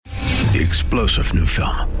The explosive new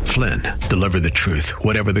film, Flynn, deliver the truth,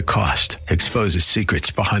 whatever the cost, exposes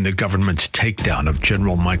secrets behind the government's takedown of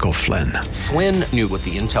General Michael Flynn. Flynn knew what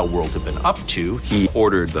the intel world had been up to. He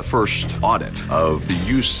ordered the first audit of the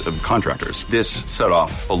use of contractors. This set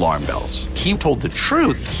off alarm bells. He told the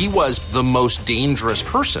truth. He was the most dangerous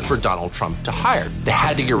person for Donald Trump to hire. They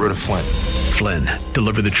had to get rid of Flynn. Flynn,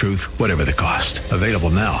 deliver the truth, whatever the cost. Available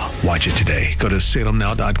now. Watch it today. Go to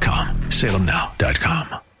salemnow.com.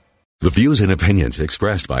 salemnow.com. The views and opinions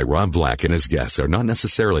expressed by Rob Black and his guests are not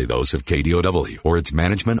necessarily those of KDOW or its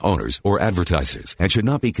management, owners, or advertisers and should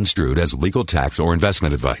not be construed as legal, tax, or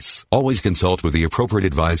investment advice. Always consult with the appropriate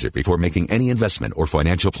advisor before making any investment or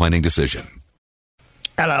financial planning decision.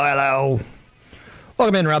 Hello.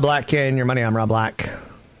 Welcome in, Rob Black and Your Money. I'm Rob Black.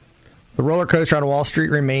 The roller coaster on Wall Street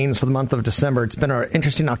remains for the month of December. It's been an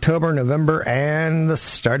interesting October, November, and the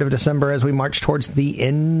start of December as we march towards the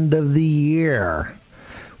end of the year.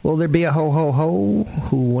 Will there be a ho-ho-ho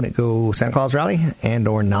who wouldn't go Santa Claus rally and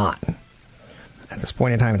or not? At this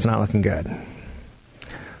point in time, it's not looking good.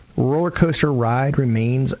 Roller coaster ride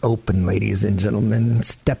remains open, ladies and gentlemen.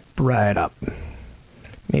 Step right up.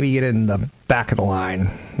 Maybe get in the back of the line.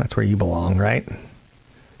 That's where you belong, right?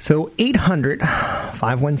 So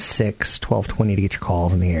 800-516-1220 to get your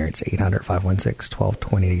calls on the air. It's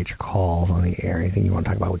 800-516-1220 to get your calls on the air. Anything you want to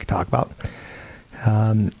talk about, we can talk about.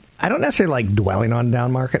 I don't necessarily like dwelling on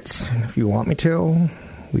down markets. If you want me to,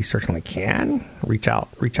 we certainly can. Reach out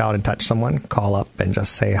and touch someone. Call up and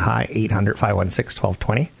just say hi,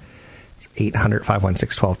 800-516-1220. It's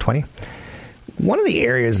 800-516-1220. One of the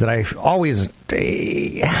areas that I always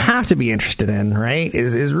have to be interested in, right,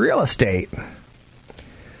 is real estate.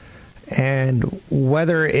 And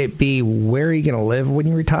whether it be where are you going to live when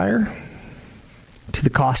you retire, to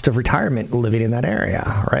the cost of retirement living in that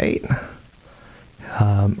area, right?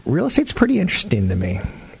 Real estate's pretty interesting to me.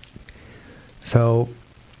 So,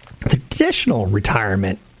 the traditional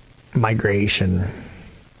retirement migration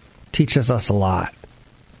teaches us a lot.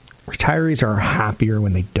 Retirees are happier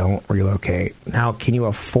when they don't relocate. Now, can you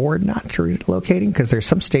afford not to relocating? Because there's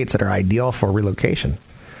some states that are ideal for relocation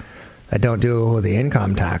that don't do the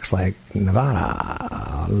income tax, like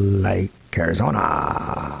Nevada, like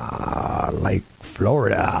Arizona, like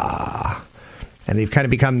Florida. And they've kind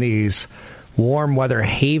of become these warm weather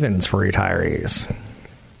havens for retirees.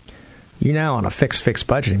 You're now on a fixed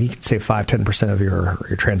budget. If you can save 5-10% of your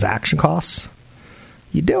transaction costs,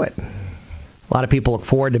 you do it. A lot of people look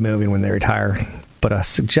forward to moving when they retire, but a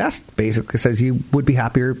suggest basically says you would be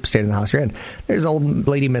happier staying in the house you're in. There's old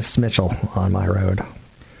lady Miss Mitchell on my road,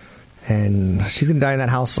 and she's going to die in that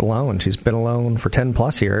house alone. She's been alone for 10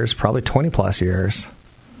 plus years, probably 20 plus years.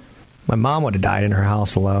 My mom would have died in her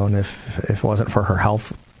house alone if it wasn't for her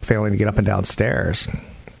health failing to get up and down stairs.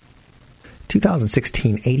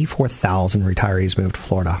 2016, 84,000 retirees moved to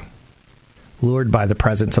Florida, lured by the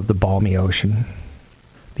presence of the balmy ocean,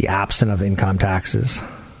 the absence of income taxes.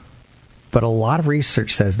 But a lot of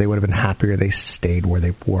research says they would have been happier they stayed where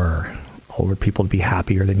they were. Older people would be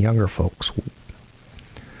happier than younger folks.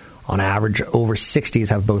 On average, over 60s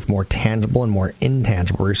have both more tangible and more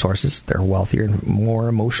intangible resources. They're wealthier and more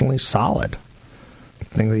emotionally solid.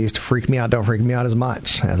 Things that used to freak me out don't freak me out as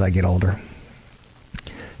much as I get older.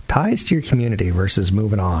 Ties to your community versus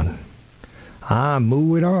moving on. I'm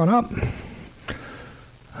moving on up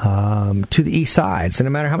to the east side. So no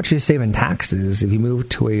matter how much you save in taxes, if you move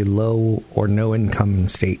to a low or no income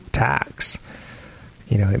state tax,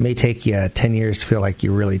 it may take you 10 years to feel like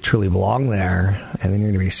you really truly belong there. And then you're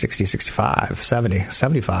going to be 60, 65, 70,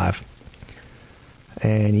 75.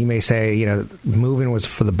 And you may say, moving was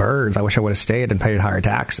for the birds. I wish I would have stayed and paid higher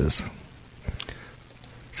taxes.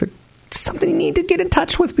 So it's something you need to get in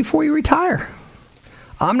touch with before you retire.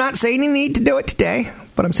 I'm not saying you need to do it today,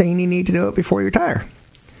 but I'm saying you need to do it before you retire.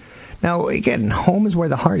 Now, again, home is where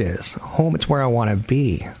the heart is. Home, it's where I want to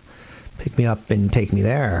be. Pick me up and take me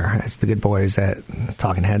there, as the good boys at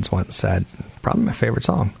Talking Heads once said. Probably my favorite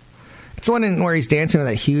song. It's the one where he's dancing with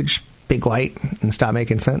that huge, big light and Stop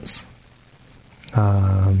Making Sense.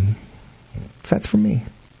 So that's for me.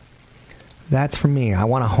 That's for me. I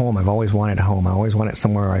want a home. I've always wanted a home. I always wanted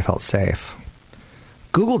somewhere where I felt safe.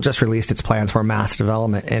 Google just released its plans for a mass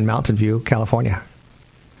development in Mountain View, California.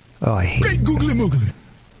 Oh, I hate it. Googly moogly.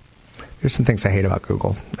 There's some things I hate about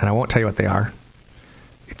Google, and I won't tell you what they are.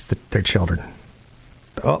 It's their children.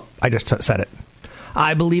 Oh, I just said it.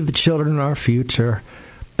 I believe the children are our future.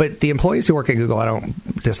 But the employees who work at Google, I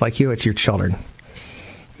don't dislike you. It's your children.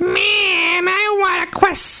 Man, I want a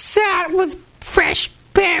croissant with fresh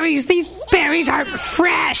berries. These berries aren't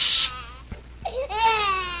fresh.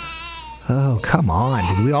 Oh, come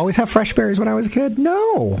on. Did we always have fresh berries when I was a kid?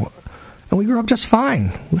 No. And we grew up just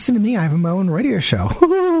fine. Listen to me, I have my own radio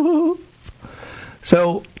show.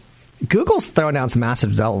 So Google's throwing down some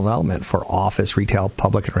massive development for office, retail,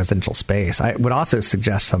 public, and residential space. I would also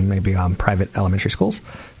suggest some maybe private elementary schools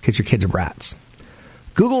because your kids are brats.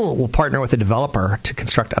 Google will partner with a developer to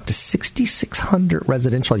construct up to 6,600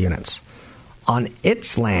 residential units on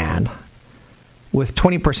its land, with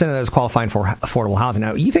 20% of those qualifying for affordable housing.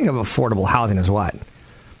 Now, you think of affordable housing as what?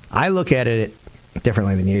 I look at it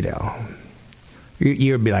differently than you do.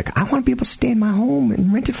 You would be like, I want to be able to stay in my home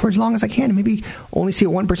and rent it for as long as I can and maybe only see a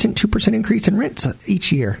 1%, 2% increase in rents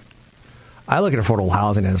each year. I look at affordable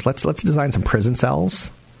housing as let's design some prison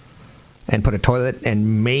cells and put a toilet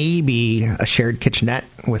and maybe a shared kitchenette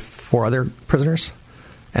with 4 other prisoners.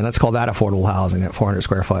 And let's call that affordable housing at 400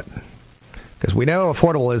 square foot. Because we know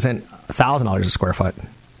affordable isn't $1,000 a square foot.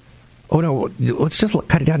 Oh, no, let's just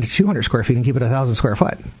cut it down to 200 square feet and keep it 1,000 square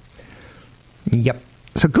foot. Yep.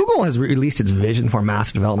 So Google has released its vision for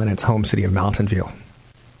mass development in its home city of Mountain View.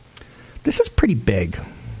 This is pretty big.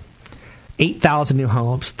 8,000 new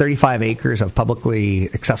homes, 35 acres of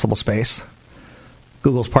publicly accessible space.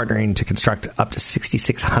 Google's partnering to construct up to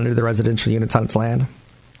 6,600 of the residential units on its land.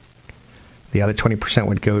 The other 20%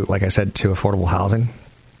 would go, like I said, to affordable housing.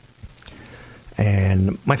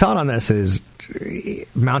 And my thought on this is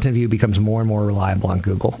Mountain View becomes more and more reliable on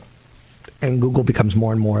Google. And Google becomes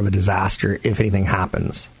more and more of a disaster if anything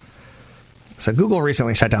happens. So Google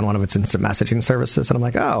recently shut down one of its instant messaging services. And I'm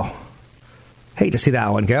like, oh, hate to see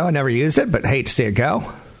that one go. I never used it, but hate to see it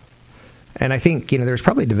go. And I think, there's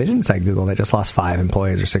probably a division inside Google that just lost 5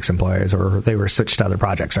 employees or 6 employees, or they were switched to other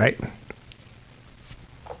projects, right?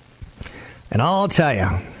 And all I'll tell you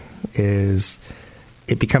is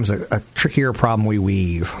it becomes a trickier problem we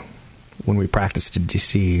weave when we practice to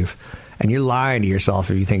deceive. And you're lying to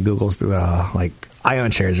yourself if you think Google's I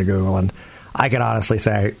own shares of Google, and I can honestly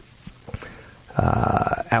say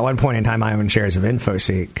at one point in time I owned shares of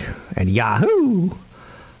InfoSeek and Yahoo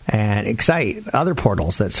and Excite, other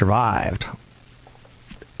portals that survived.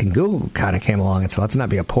 And Google kind of came along and said, let's not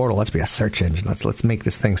be a portal, let's be a search engine. Let's make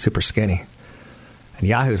this thing super skinny. And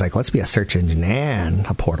Yahoo's like, let's be a search engine and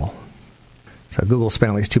a portal. So Google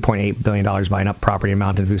spent at least $2.8 billion buying up property in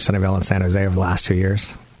Mountain View, Sunnyvale, and San Jose over the last 2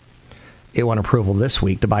 years. It won approval this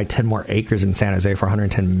week to buy 10 more acres in San Jose for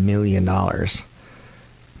 $110 million.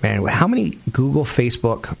 Man, how many Google,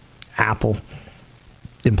 Facebook, Apple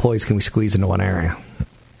employees can we squeeze into one area?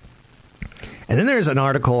 And then there's an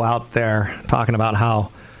article out there talking about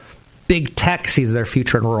how big tech sees their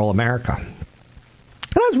future in rural America.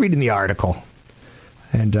 And I was reading the article,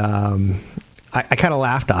 and I kind of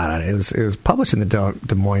laughed at it. It was published in the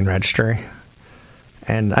Des Moines Register.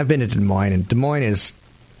 And I've been to Des Moines, and Des Moines is,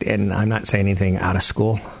 and I'm not saying anything out of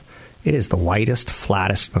school, it is the whitest,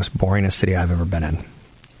 flattest, most boringest city I've ever been in.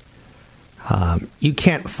 You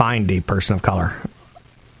can't find a person of color.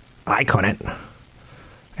 I couldn't. And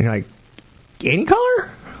you're like, any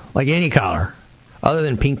color? Like any color. Other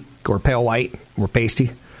than pink or pale white or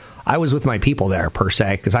pasty. I was with my people there, per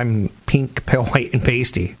se, because I'm pink, pale white, and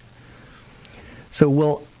pasty. So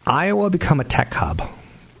will Iowa become a tech hub?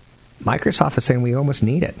 Microsoft is saying we almost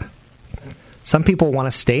need it. Some people want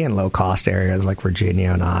to stay in low-cost areas like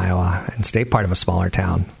Virginia and Iowa and stay part of a smaller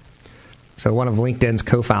town. So one of LinkedIn's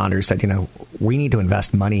co-founders said, we need to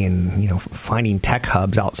invest money in, finding tech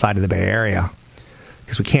hubs outside of the Bay Area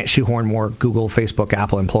because we can't shoehorn more Google, Facebook,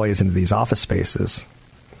 Apple employees into these office spaces.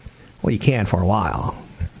 Well, you can for a while.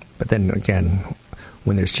 But then, again,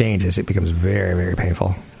 when there's changes, it becomes very, very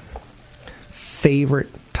painful. Favorite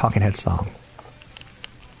Talking Head song?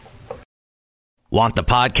 Want the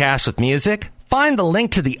podcast with music? Find the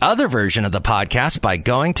link to the other version of the podcast by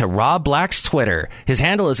going to Rob Black's Twitter. His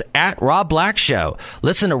handle is @RobBlackShow.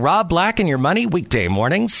 Listen to Rob Black and Your Money weekday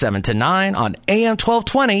mornings, 7 to 9 on AM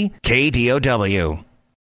 1220 KDOW.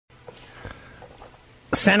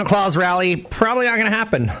 Santa Claus rally probably not going to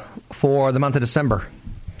happen for the month of December.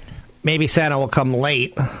 Maybe Santa will come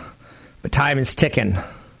late, but time is ticking.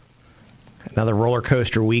 Another roller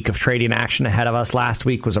coaster week of trading action ahead of us. Last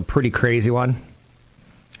week was a pretty crazy one.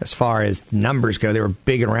 As far as numbers go, they were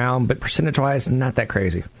big and round, but percentage-wise, not that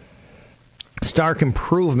crazy. Stark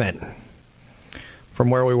improvement from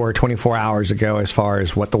where we were 24 hours ago as far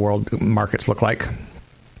as what the world markets look like.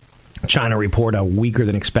 China reported a weaker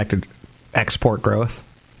than expected export growth,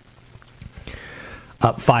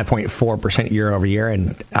 up 5.4% year over year,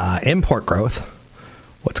 and import growth,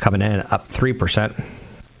 what's coming in, up 3%.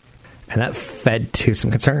 And that fed to some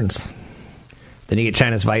concerns. Then you get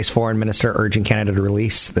China's vice foreign minister urging Canada to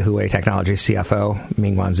release the Huawei Technology CFO,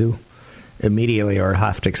 Ming Wanzhou, immediately or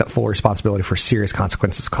have to accept full responsibility for serious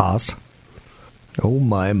consequences caused. Oh,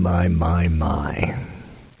 my.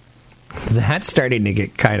 That's starting to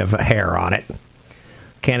get kind of a hair on it.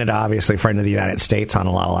 Canada, obviously, a friend of the United States on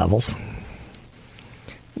a lot of levels.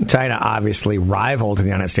 China, obviously, rival to the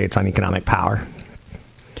United States on economic power.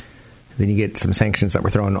 Then you get some sanctions that were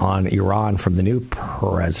thrown on Iran from the new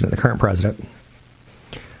president, the current president.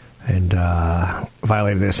 And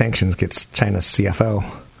violating those sanctions gets China's CFO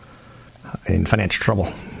in financial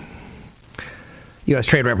trouble. U.S.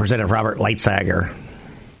 Trade Representative Robert Lighthizer,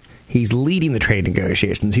 he's leading the trade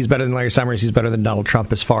negotiations. He's better than Larry Summers. He's better than Donald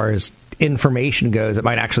Trump as far as information goes. It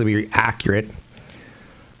might actually be accurate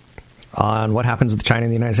on what happens with China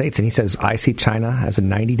and the United States. And he says, I see China as a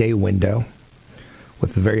 90-day window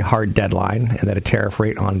with a very hard deadline, and that a tariff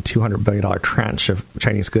rate on $200 billion tranche of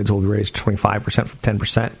Chinese goods will be raised to 25% from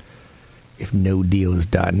 10% if no deal is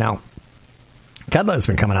done. Now, Kudlow's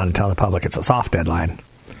been coming out and telling the public it's a soft deadline.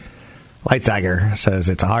 Lighthizer says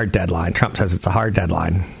it's a hard deadline. Trump says it's a hard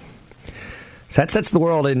deadline. So that sets the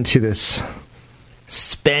world into this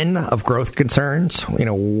spin of growth concerns. You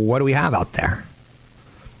know, what do we have out there?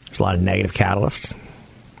 There's a lot of negative catalysts,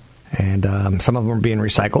 and some of them are being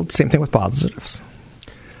recycled. Same thing with positives.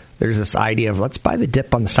 There's this idea of let's buy the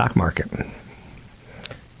dip on the stock market.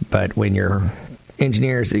 But when your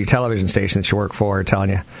engineers at your television station that you work for are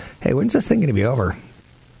telling you, hey, when's this thing going to be over?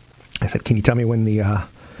 I said, can you tell me when the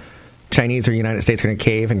Chinese or United States are going to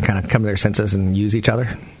cave and kind of come to their senses and use each other?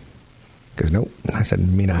 He goes, nope. I said,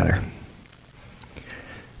 me neither.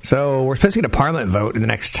 So we're supposed to get a parliament vote in the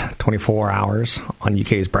next 24 hours on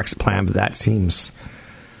UK's Brexit plan, but that seems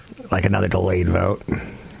like another delayed vote.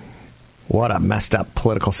 What a messed up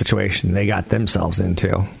political situation they got themselves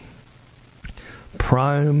into.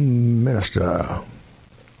 Prime Minister.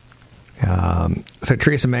 So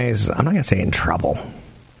Theresa May is, I'm not going to say in trouble,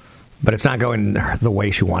 but it's not going the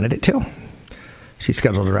way she wanted it to. She's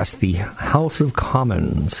scheduled to address the House of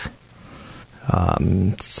Commons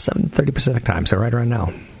 7:30 Pacific time, so right around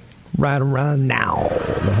now. Right around now.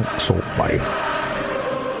 So, buddy.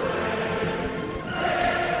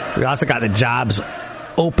 We also got the jobs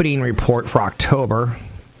opening report for October,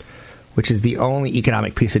 which is the only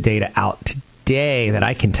economic piece of data out today that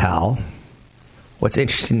I can tell. What's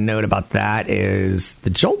interesting to note about that is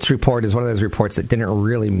the JOLTS report is one of those reports that didn't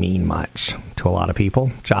really mean much to a lot of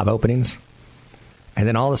people, job openings. And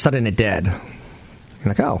then all of a sudden it did. You're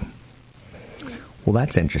like, oh, well,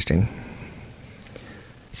 that's interesting.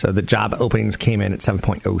 So the job openings came in at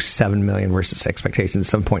 7.07 million versus expectations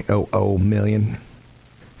 7.00 million.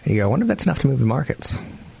 And you go, I wonder if that's enough to move the markets.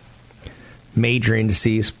 Major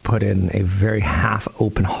indices put in a very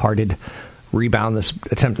half-open-hearted rebound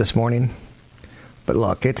attempt this morning. But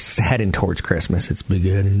look, it's heading towards Christmas. It's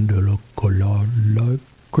beginning to look a lot like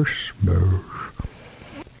Christmas.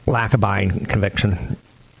 Lack of buying conviction,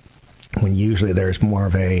 when usually there's more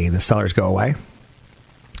of the sellers go away.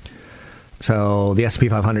 So the S&P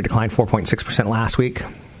 500 declined 4.6% last week.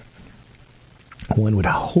 One would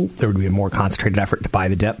hope there would be a more concentrated effort to buy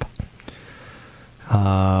the dip.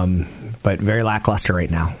 But very lackluster right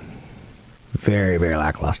now. Very, very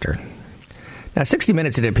lackluster. Now, 60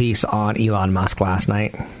 Minutes did a piece on Elon Musk last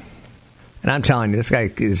night. And I'm telling you, this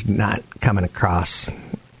guy is not coming across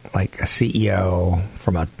like a CEO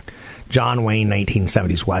from a John Wayne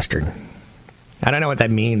 1970s Western. I don't know what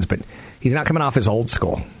that means, but he's not coming off his old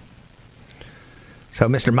school. So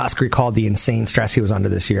Mr. Musk recalled the insane stress he was under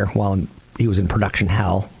this year while he was in production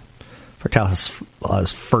hell for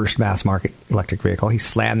Tesla's first mass-market electric vehicle. He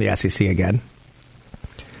slammed the SEC again.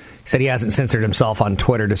 He said he hasn't censored himself on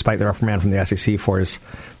Twitter despite the reprimand from the SEC for his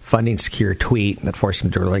funding-secure tweet that forced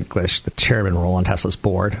him to relinquish the chairman role on Tesla's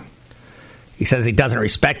board. He says he doesn't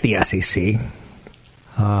respect the SEC.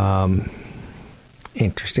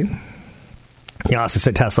 Interesting. He also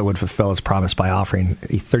said Tesla would fulfill his promise by offering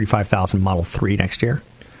a $35,000 Model 3 next year.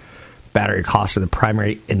 Battery costs are the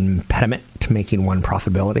primary impediment to making one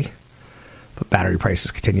profitability. But battery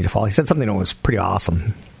prices continue to fall. He said something that was pretty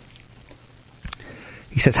awesome.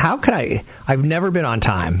 He says, how could I've never been on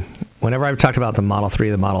time. Whenever I've talked about the Model 3,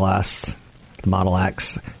 the Model S, the Model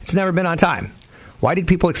X, it's never been on time. Why did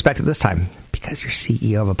people expect it this time? Because you're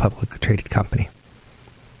CEO of a publicly traded company.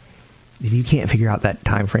 If you can't figure out that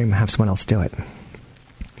time frame, have someone else do it.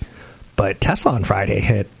 But Tesla on Friday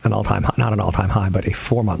hit an all-time high, not an all-time high, but a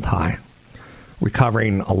 4-month high,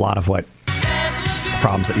 recovering a lot of what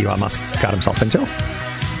problems that Elon Musk got himself into.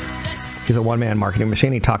 He's a one-man marketing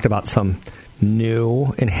machine. He talked about some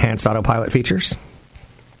new enhanced autopilot features.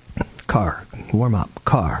 Car, warm up.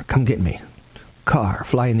 Car, come get me. Car,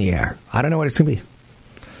 fly in the air. I don't know what it's going to be.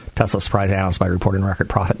 Tesla surprised analysts by reporting record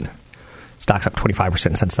profit. Stock's up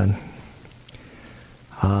 25% since then.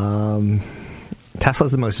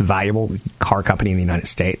 Tesla's the most valuable car company in the United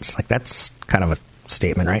States. Like, that's kind of a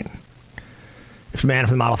statement, right? If demand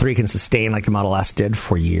for the Model 3 can sustain like the Model S did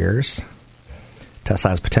for years, Tesla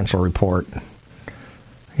has potential to report,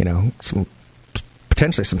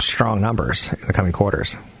 potentially some strong numbers in the coming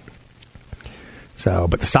quarters. So,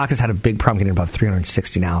 but the stock has had a big problem getting above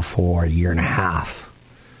 360 now for a year and a half.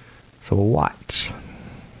 So we'll watch.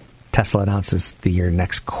 Tesla announces the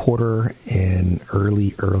next quarter in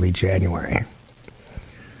early January.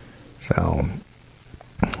 So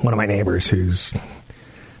one of my neighbors, who's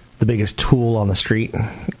the biggest tool on the street,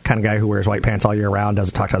 kind of guy who wears white pants all year round,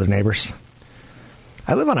 doesn't talk to other neighbors.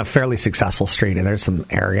 I live on a fairly successful street, and there's some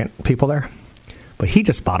arrogant people there. But he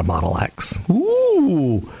just bought a Model X.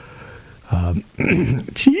 Ooh!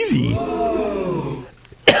 Cheesy.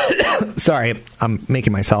 Sorry, I'm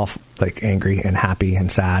making myself like angry and happy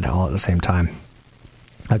and sad all at the same time.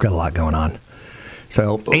 I've got a lot going on.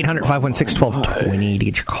 So 800-516-1220 to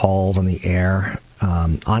get your calls on the air.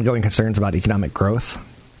 Ongoing concerns about economic growth.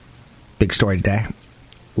 Big story today.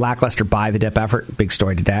 Lackluster buy the dip effort. Big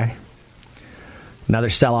story today. Another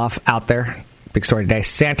sell-off out there. Big story today.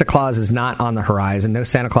 Santa Claus is not on the horizon. No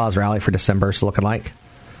Santa Claus rally for December, it's looking like.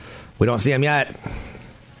 We don't see him yet.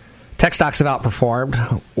 Tech stocks have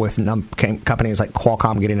outperformed with companies like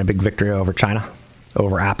Qualcomm getting a big victory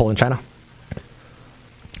over Apple in China.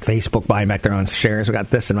 Facebook buying back their own shares. We got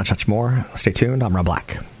this and much more. Stay tuned. I'm Rob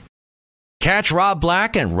Black. Catch Rob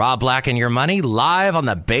Black and Rob Black and Your Money live on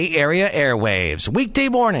the Bay Area airwaves, weekday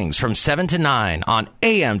mornings from 7 to 9 on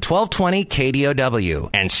AM 1220 KDOW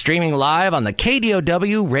and streaming live on the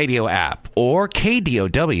KDOW radio app or KDOW.biz.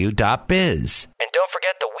 And don't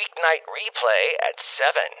forget the weeknight replay at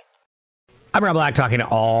 7. I'm Rob Black, talking to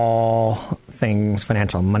all things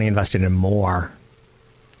financial, money invested, and more.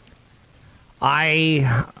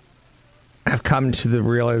 I have come to the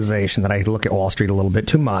realization that I look at Wall Street a little bit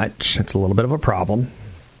too much. It's a little bit of a problem.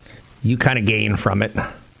 You kind of gain from it.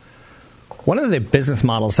 One of the business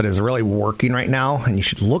models that is really working right now, and you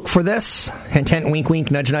should look for this, hint, hint, wink,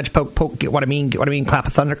 wink, nudge, nudge, poke, poke, get what I mean, clap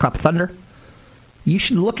of thunder, clap of thunder. You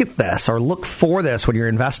should look at this or look for this when you're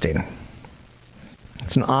investing.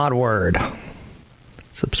 It's an odd word.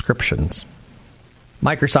 Subscriptions.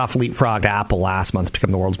 Microsoft leapfrogged Apple last month to become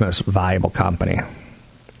the world's most valuable company.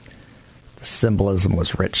 The symbolism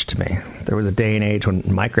was rich to me. There was a day and age when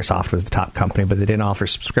Microsoft was the top company, but they didn't offer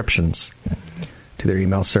subscriptions to their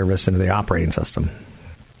email service and to the operating system.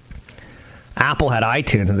 Apple had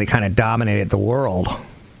iTunes, and they kind of dominated the world.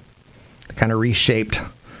 They kind of reshaped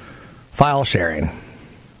file sharing.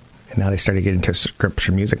 And now they started getting into a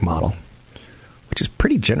subscription music model, which is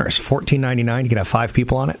pretty generous. $14.99, you can have 5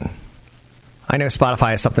 people on it. I know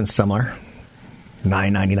Spotify has something similar.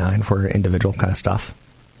 $9.99 for individual kind of stuff.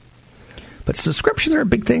 But subscriptions are a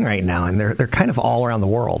big thing right now, and they're kind of all around the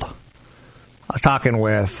world. I was talking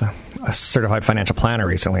with a certified financial planner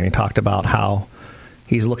recently, and he talked about how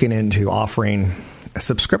he's looking into offering a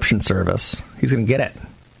subscription service. He's going to get it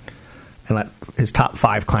and let his top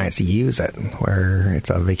 5 clients use it, where it's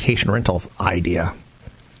a vacation rental idea.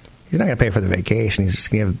 He's not going to pay for the vacation. He's just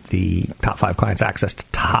going to give the top 5 clients access to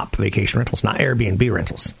top vacation rentals, not Airbnb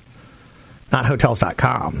rentals, not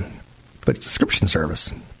Hotels.com, but it's a subscription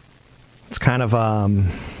service. It's kind of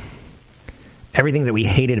everything that we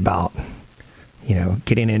hated about,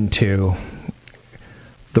 getting into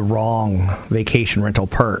the wrong vacation rental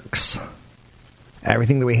perks.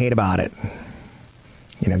 Everything that we hate about it.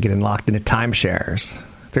 Getting locked into timeshares.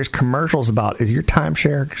 There's commercials about, does your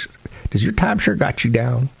timeshare got you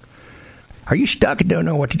down? Are you stuck and don't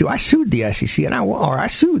know what to do? I sued the SEC I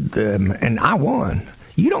sued them and I won.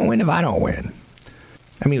 You don't win if I don't win.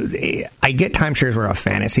 I mean, I get timeshares were a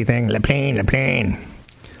fantasy thing, Le Plane,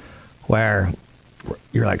 where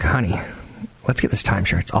you're like, honey, let's get this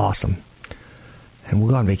timeshare. It's awesome. And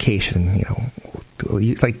we'll go on vacation,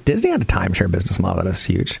 Like Disney had a timeshare business model that is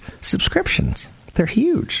huge. Subscriptions, they're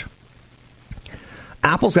huge.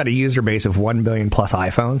 Apple's got a user base of 1 billion plus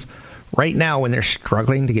iPhones. Right now, when they're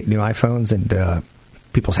struggling to get new iPhones into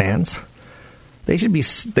people's hands, they should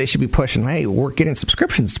be pushing, hey, we're getting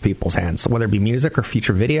subscriptions to people's hands, whether it be music or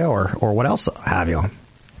feature video or what else have you.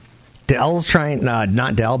 Dell's trying,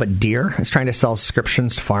 not Dell, but Deere is trying to sell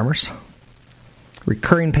subscriptions to farmers.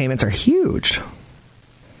 Recurring payments are huge.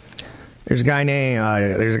 There's a guy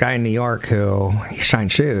in New York who he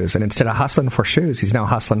shines shoes, and instead of hustling for shoes, he's now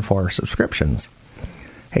hustling for subscriptions.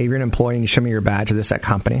 Hey, you're an employee and you show me your badge of that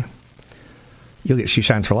company, you'll get shoe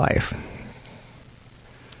shines for life.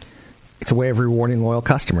 It's a way of rewarding loyal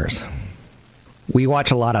customers. We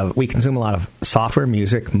consume a lot of software,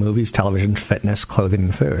 music, movies, television, fitness, clothing,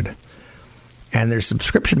 and food. And there's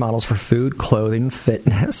subscription models for food, clothing,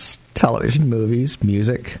 fitness, television, movies,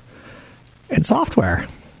 music, and software.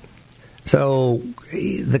 So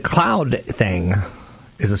the cloud thing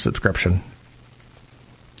is a subscription.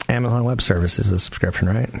 Amazon Web Service is a subscription,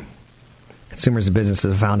 right? Consumers and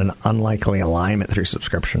businesses have found an unlikely alignment through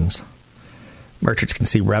subscriptions. Merchants can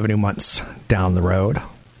see revenue months down the road,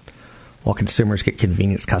 while consumers get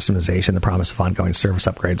convenience, customization, the promise of ongoing service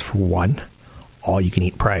upgrades for one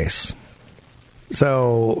all-you-can-eat price.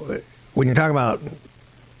 So when you're talking about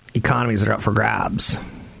economies that are up for grabs,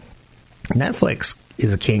 Netflix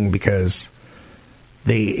is a king because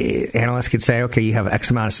the analysts could say, okay, you have X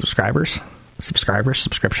amount of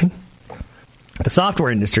subscription. The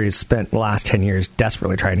software industry has spent the last 10 years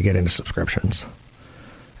desperately trying to get into subscriptions.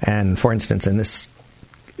 And for instance, in this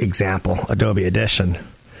example, Adobe Audition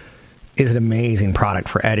is an amazing product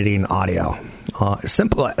for editing audio.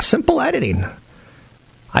 Simple editing.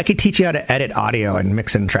 I could teach you how to edit audio and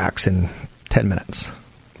mix in tracks in 10 minutes,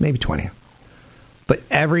 maybe 20. But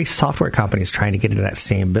every software company is trying to get into that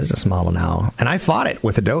same business model now. And I fought it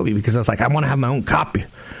with Adobe because I was like, I want to have my own copy.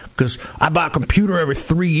 Because I buy a computer every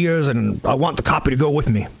 3 years and I want the copy to go with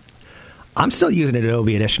me. I'm still using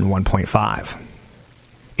Adobe Audition 1.5.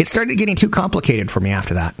 It started getting too complicated for me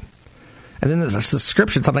after that. And then there's a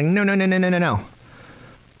subscription, something, no.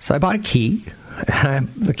 So I bought a key,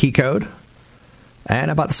 the key code, and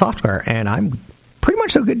I bought the software. And I'm pretty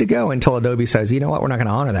much so good to go until Adobe says, you know what, we're not going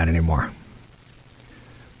to honor that anymore.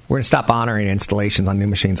 We're going to stop honoring installations on new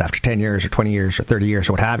machines after 10 years or 20 years or 30 years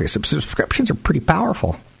or what have you. Subscriptions are pretty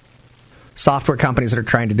powerful. Software companies that are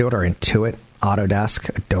trying to do it are Intuit,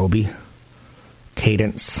 Autodesk, Adobe,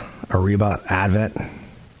 Cadence, Ariba, Advent.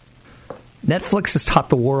 Netflix has taught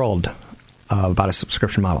the world about a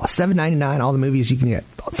subscription model. $7.99, all the movies you can get.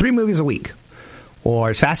 3 movies a week. Or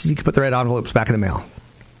as fast as you can put the red envelopes back in the mail.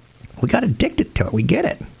 We got addicted to it. We get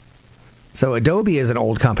it. So Adobe is an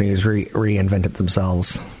old company who's reinvented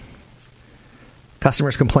themselves.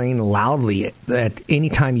 Customers complain loudly that any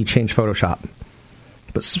time you change Photoshop.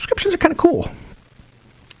 But subscriptions are kind of cool.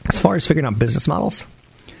 As far as figuring out business models,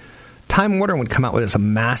 Time Warner would come out with this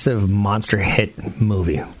massive monster hit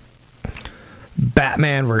movie.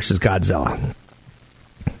 Batman versus Godzilla.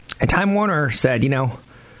 And Time Warner said,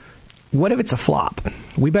 what if it's a flop?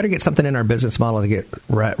 We better get something in our business model to get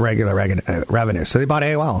regular revenue. So they bought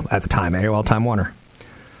AOL at the time, AOL Time Warner.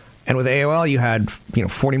 And with AOL, you had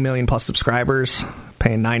 40 million plus subscribers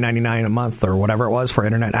paying $9.99 a month or whatever it was for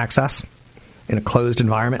internet access in a closed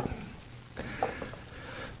environment.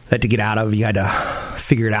 That to get out of, you had to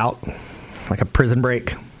figure it out, like a prison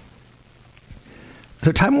break.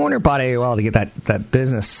 So Time Warner bought AOL to get that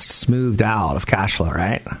business smoothed out of cash flow,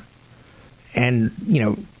 right? And,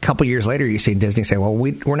 a couple years later, you see Disney say, well,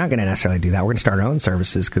 we're not going to necessarily do that. We're going to start our own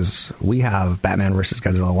services because we have Batman vs.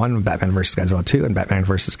 Godzilla 1, Batman vs. Godzilla 2, and Batman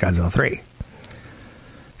vs. Godzilla 3.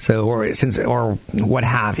 So, or what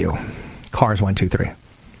have you. Cars 1, 2, 3.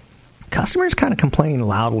 Customers kind of complain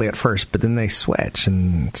loudly at first, but then they switch.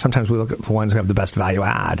 And sometimes we look at the ones who have the best value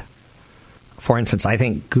add. For instance, I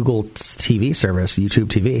think Google's TV service, YouTube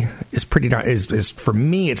TV, is for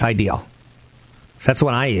me, it's ideal. So that's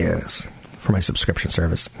what I use for my subscription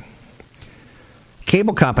service.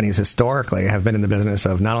 Cable companies historically have been in the business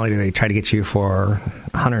of not only do they try to get you for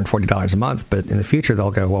 $140 a month, but in the future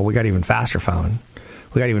they'll go, well, we got even faster phone.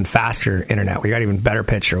 We got even faster internet. We got even better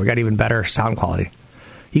picture. We got even better sound quality.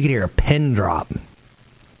 You can hear a pin drop.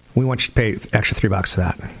 We want you to pay extra $3 for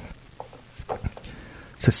that.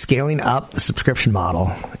 So scaling up the subscription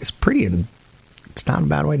model is it's not a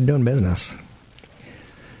bad way to doing business.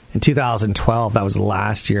 In 2012, that was the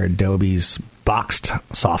last year Adobe's boxed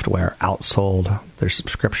software outsold their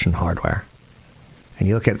subscription hardware. And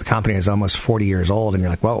you look at the company as almost 40 years old, and you're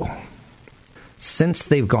like, whoa. Since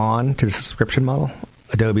they've gone to the subscription model,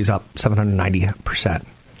 Adobe's up 790%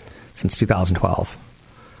 since 2012.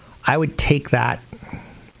 I would take that,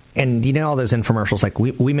 and all those infomercials, like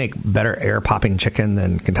we make better air-popping chicken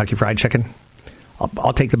than Kentucky Fried Chicken.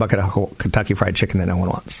 I'll take the bucket of Kentucky Fried Chicken that no one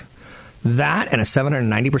wants. That and a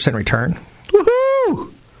 790% return.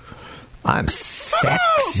 Woohoo! I'm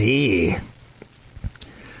sexy.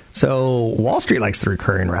 So Wall Street likes the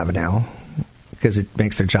recurring revenue because it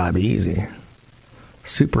makes their job easy.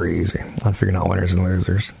 Super easy on figuring out winners and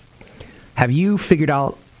losers. Have you figured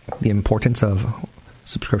out the importance of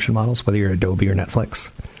subscription models, whether you're Adobe or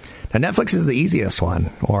Netflix? Now, Netflix is the easiest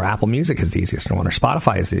one, or Apple Music is the easiest one, or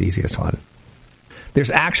Spotify is the easiest one.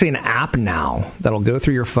 There's actually an app now that'll go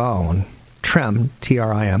through your phone, Trim,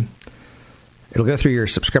 T-R-I-M. It'll go through your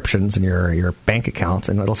subscriptions and your bank accounts,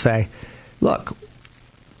 and it'll say, look,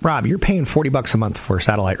 Rob, you're paying $40 a month for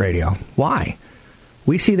satellite radio. Why?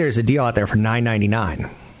 We see there's a deal out there for $9.99.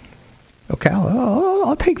 Okay,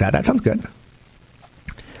 I'll take that. That sounds good.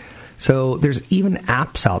 So there's even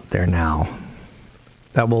apps out there now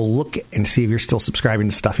that will look and see if you're still subscribing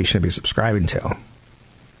to stuff you shouldn't be subscribing to.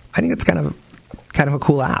 I think it's kind of a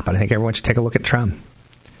cool app, and I think everyone should take a look at Trum.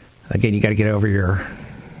 Again, you got to get over your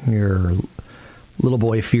little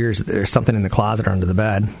boy fears that there's something in the closet or under the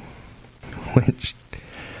bed, which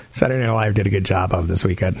Saturday Night Live did a good job of this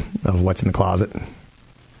weekend, of what's in the closet.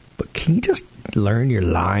 But can you just learn your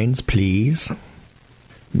lines, please?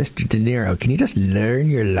 Mr. De Niro, can you just learn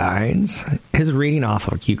your lines? His reading off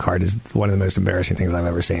of a cue card is one of the most embarrassing things I've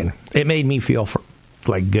ever seen. It made me feel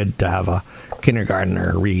good to have a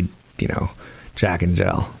kindergartner read, Jack and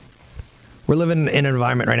Jill. We're living in an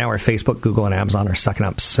environment right now where Facebook, Google, and Amazon are sucking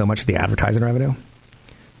up so much of the advertising revenue.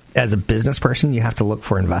 As a business person, you have to look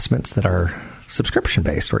for investments that are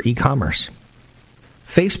subscription-based or e-commerce.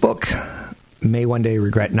 Facebook may one day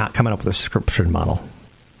regret not coming up with a subscription model.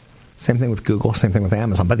 Same thing with Google, same thing with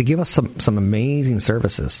Amazon. But they give us some amazing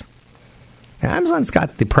services. Now, Amazon's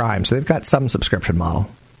got the Prime, so they've got some subscription model.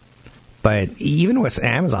 But even with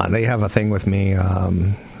Amazon, they have a thing with me.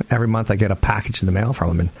 Every month I get a package in the mail from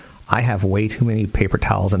them, and I have way too many paper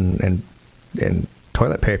towels and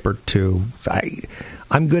toilet paper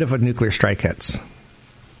I'm good if a nuclear strike hits,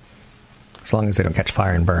 as long as they don't catch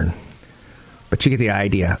fire and burn. But you get the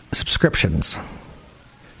idea. Subscriptions.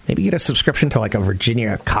 Maybe get a subscription to like a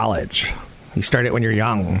Virginia college. You start it when you're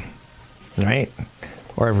young, right?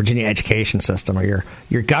 Or a Virginia education system, or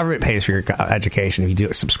your government pays for your education if you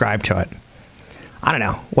do subscribe to it. I don't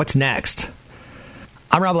know. What's next?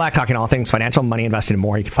 I'm Rob Black, talking all things financial, money, investing, and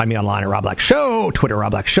more. You can find me online at Rob Black Show, Twitter,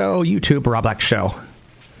 Rob Black Show, YouTube, Rob Black Show.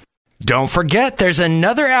 Don't forget, there's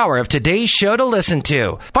another hour of today's show to listen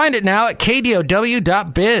to. Find it now at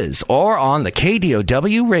KDOW.biz or on the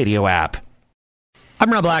KDOW radio app.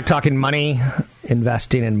 I'm Rob Black, talking money,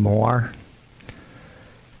 investing, and more.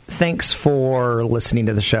 Thanks for listening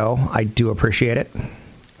to the show. I do appreciate it.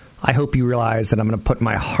 I hope you realize that I'm going to put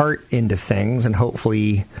my heart into things, and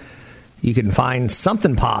hopefully you can find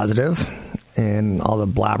something positive in all the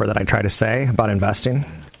blabber that I try to say about investing.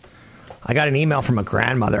 I got an email from a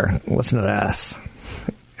grandmother. Listen to this.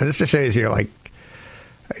 And this just shows you, I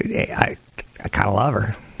kind of love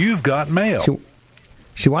her. You've got mail.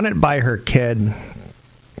 She wanted to buy her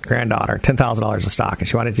granddaughter, $10,000 of stock, and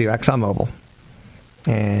she wanted to do ExxonMobil.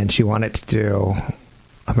 And she wanted to do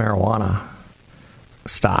a marijuana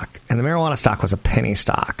stock. And the marijuana stock was a penny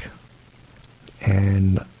stock.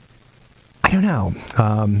 And I don't know.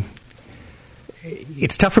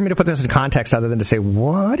 It's tough for me to put this in context other than to say,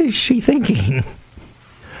 what is she thinking?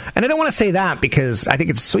 And I don't want to say that because I think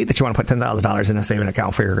it's sweet that you want to put $10,000 in a saving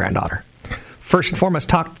account for your granddaughter. First and foremost,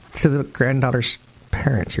 talk to the granddaughter's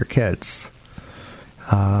parents, your kids.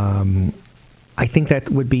 I think that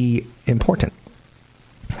would be important.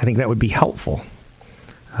 I think that would be helpful.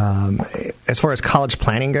 As far as college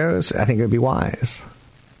planning goes, I think it would be wise.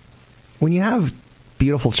 When you have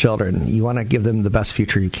beautiful children, you want to give them the best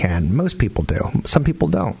future you can. Most people do. Some people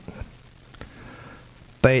don't.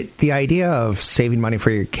 But the idea of saving money for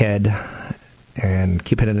your kid and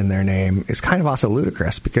keeping it in their name is kind of also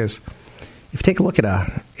ludicrous, because if you take a look at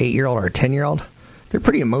a 8-year-old or a 10-year-old, they're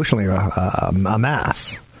pretty emotionally a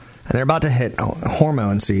mess. And they're about to hit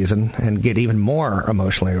hormone season and get even more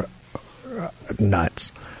emotionally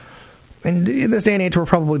nuts. And in this day and age, we're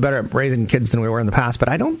probably better at raising kids than we were in the past, but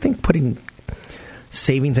I don't think putting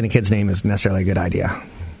savings in a kid's name is necessarily a good idea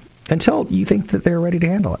until you think that they're ready to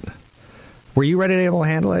handle it. Were you ready to be able to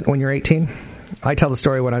handle it when you're 18? I tell the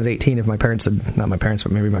story when I was 18, if my parents had, not my parents,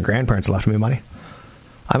 but maybe my grandparents had left me money,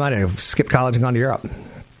 I might have skipped college and gone to Europe.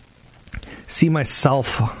 See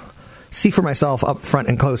for myself up front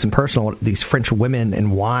and close and personal what these French women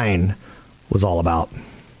and wine was all about.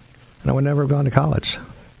 And I would never have gone to college.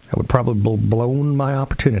 I would probably blown my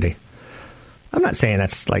opportunity. I'm not saying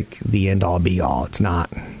that's like the end-all, be-all. It's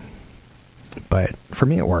not. But for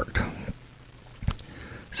me, it worked.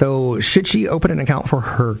 So should she open an account for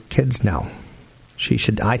her kids? No. She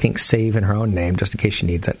should, I think, save in her own name just in case she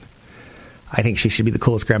needs it. I think she should be the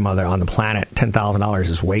coolest grandmother on the planet. $10,000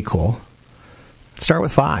 is way cool. Start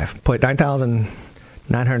with 5. Put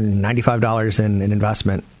 $9,995 in an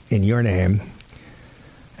investment in your name.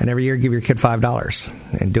 And every year, give your kid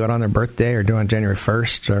 $5 and do it on their birthday or do it on January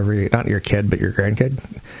 1st. Or not your kid, but your grandkid.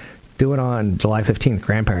 Do it on July 15th,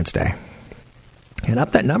 Grandparents' Day. And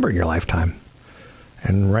up that number in your lifetime.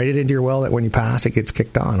 And write it into your will that when you pass, it gets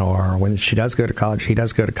kicked on. Or when she does go to college, he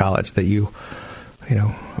does go to college, that you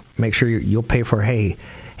make sure you'll pay for, hey,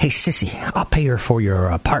 hey, sissy, I'll pay for your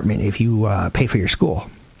apartment if you pay for your school.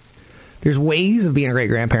 There's ways of being a great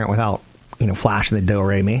grandparent without, flashing the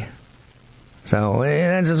do-re-mi. So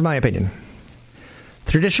that's just my opinion.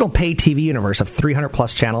 The traditional pay TV universe of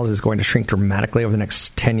 300-plus channels is going to shrink dramatically over the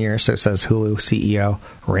next 10 years, so says Hulu CEO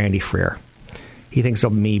Randy Freer. He thinks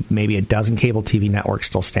there'll be maybe a dozen cable TV networks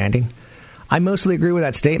still standing. I mostly agree with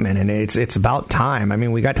that statement, and it's about time. I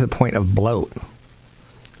mean, we got to the point of bloat.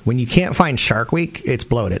 When you can't find Shark Week, it's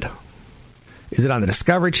bloated. Is it on the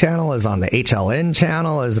Discovery Channel? Is it on the HLN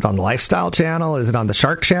channel? Is it on the Lifestyle Channel? Is it on the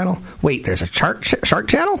Shark Channel? Wait, there's a Shark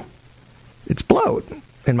Channel? It's bloat,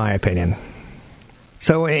 in my opinion.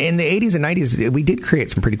 So in the 80s and 90s, we did create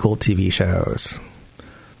some pretty cool TV shows.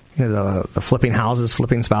 The flipping houses,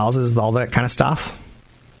 flipping spouses, all that kind of stuff.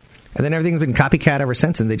 And then everything's been copycat ever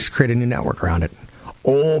since, and they just created a new network around it.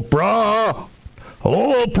 Oprah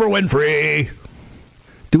Winfrey.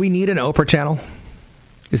 Do we need an Oprah channel?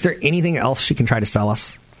 Is there anything else she can try to sell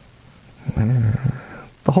us?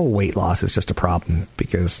 The whole weight loss is just a problem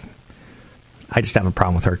because I just have a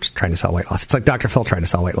problem with her trying to sell weight loss. It's like Dr. Phil trying to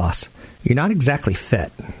sell weight loss. You're not exactly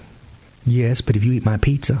fit. Yes, but if you eat my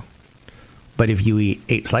pizza. But if you eat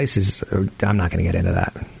 8 slices, I'm not going to get into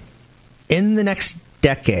that. In the next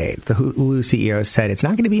decade, the Hulu CEO said it's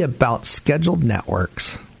not going to be about scheduled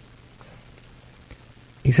networks.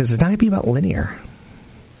 He says it's not going to be about linear,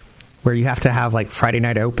 where you have to have like Friday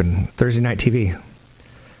night open, Thursday night TV.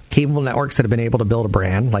 Cable networks that have been able to build a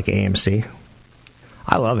brand like AMC.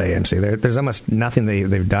 I love AMC. There's almost nothing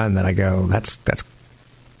they've done that I go, that's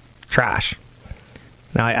trash.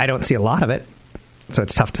 Now, I don't see a lot of it, so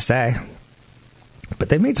it's tough to say. But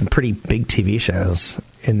they've made some pretty big TV shows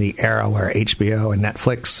in the era where HBO and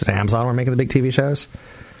Netflix and Amazon were making the big TV shows.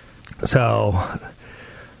 So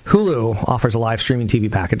Hulu offers a live streaming TV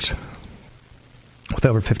package with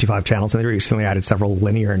over 55 channels, and they recently added several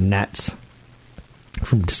linear nets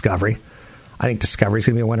from Discovery. I think Discovery's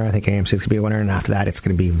going to be a winner. I think AMC's going to be a winner, and after that, it's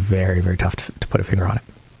going to be very, very tough to put a finger on it.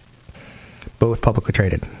 Both publicly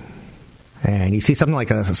traded. And you see something like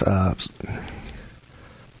a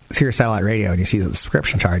Sirius Satellite Radio, and you see the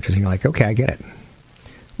subscription charges, and you're like, okay, I get it.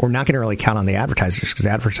 We're not going to really count on the advertisers because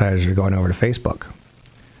advertisers are going over to Facebook.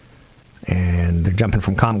 And they're jumping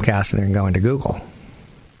from Comcast and they're going to Google.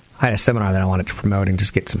 I had a seminar that I wanted to promote and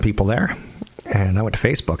just get some people there. And I went to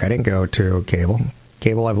Facebook. I didn't go to cable.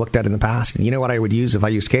 Cable I've looked at in the past. And you know what I would use if I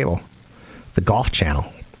used cable? The Golf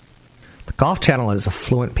Channel. The Golf Channel is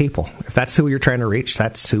affluent people. If that's who you're trying to reach,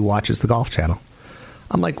 that's who watches the Golf Channel.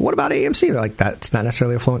 I'm like, what about AMC? They're like, that's not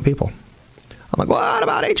necessarily affluent people. I'm like, what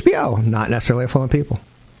about HBO? Not necessarily affluent people.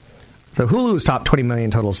 So Hulu's top 20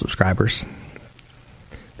 million total subscribers.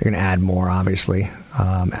 They're going to add more, obviously,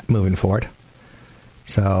 moving forward.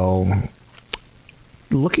 So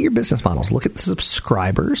look at your business models. Look at the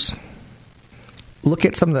subscribers. Look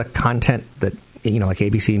at some of the content that, like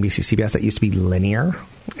ABC, NBC, CBS, that used to be linear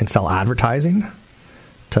and sell advertising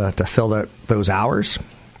to fill those hours.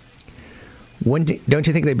 Don't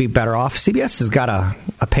you think they'd be better off? CBS has got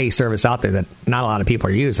a pay service out there that not a lot of people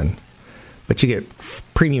are using, but you get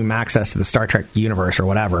premium access to the Star Trek universe or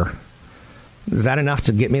whatever. Is that enough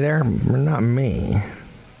to get me there? Not me.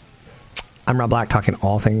 I'm Rob Black, talking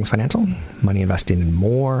all things financial, money, investing, and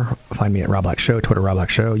more. Find me at Rob Black Show, Twitter Rob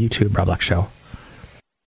Black Show, YouTube Rob Black Show.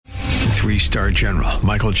 3-star General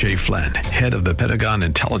Michael J. Flynn, head of the Pentagon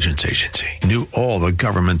Intelligence Agency, knew all the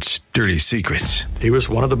government's dirty secrets. He was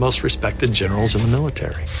one of the most respected generals in the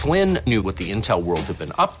military. Flynn knew what the intel world had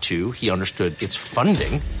been up to. He understood its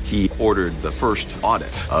funding. He ordered the first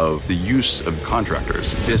audit of the use of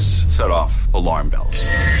contractors. This set off alarm bells.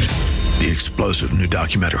 The explosive new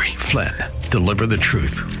documentary, Flynn, Deliver the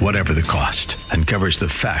Truth, Whatever the Cost, uncovers the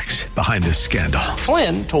facts behind this scandal.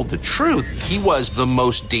 Flynn told the truth. He was the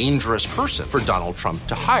most dangerous person for Donald Trump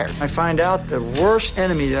to hire. I find out the worst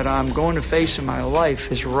enemy that I'm going to face in my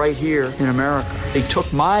life is right here in America. They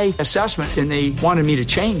took my assessment and they wanted me to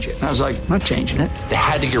change it. And I was like, I'm not changing it. They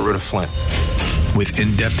had to get rid of Flynn. With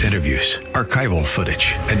in-depth interviews, archival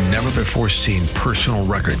footage, and never-before-seen personal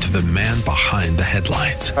records of the man behind the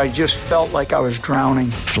headlines. I just felt like I was drowning.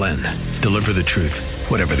 Flynn, Deliver the Truth,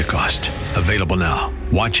 Whatever the Cost. Available now.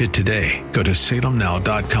 Watch it today. Go to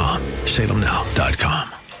salemnow.com.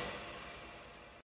 salemnow.com.